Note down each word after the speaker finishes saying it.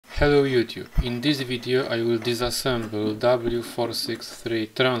Hello YouTube, in this video I will disassemble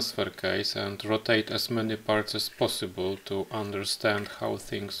W463 transfer case and rotate as many parts as possible to understand how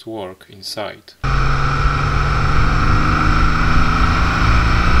things work inside.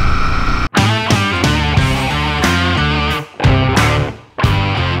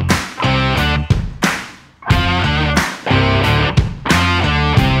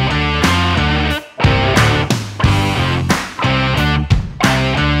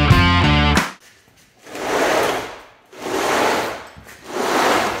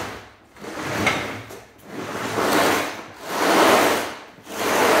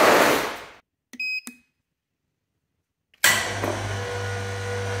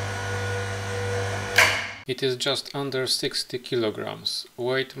 It is just under 60 kilograms.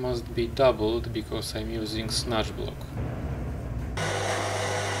 Weight must be doubled because I'm using snatch block.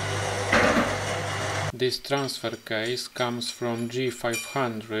 This transfer case comes from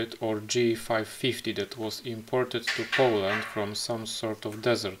G500 or G550 that was imported to Poland from some sort of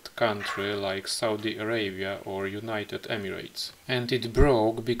desert country like Saudi Arabia or United Emirates. And it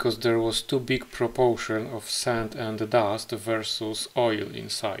broke because there was too big proportion of sand and dust versus oil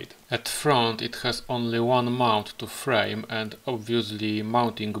inside. At front it has only one mount to frame and obviously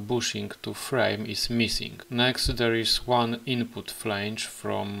mounting bushing to frame is missing. Next there is one input flange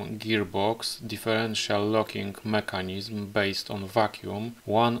from gearbox, differential locking mechanism based on vacuum,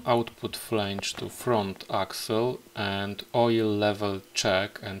 one output flange to front axle and oil level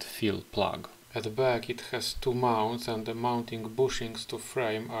check and fill plug. At the back it has two mounts and the mounting bushings to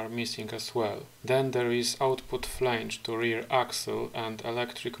frame are missing as well. Then there is output flange to rear axle and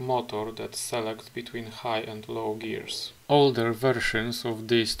electric motor that selects between high and low gears. Older versions of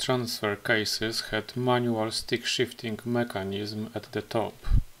these transfer cases had manual stick shifting mechanism at the top.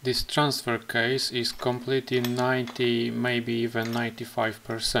 This transfer case is completed 90, maybe even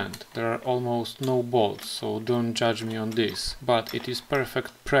 95%. There are almost no bolts, so don't judge me on this. But it is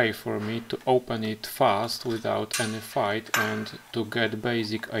perfect prey for me to open it fast without any fight and to get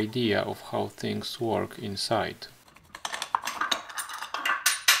basic idea of how things work inside.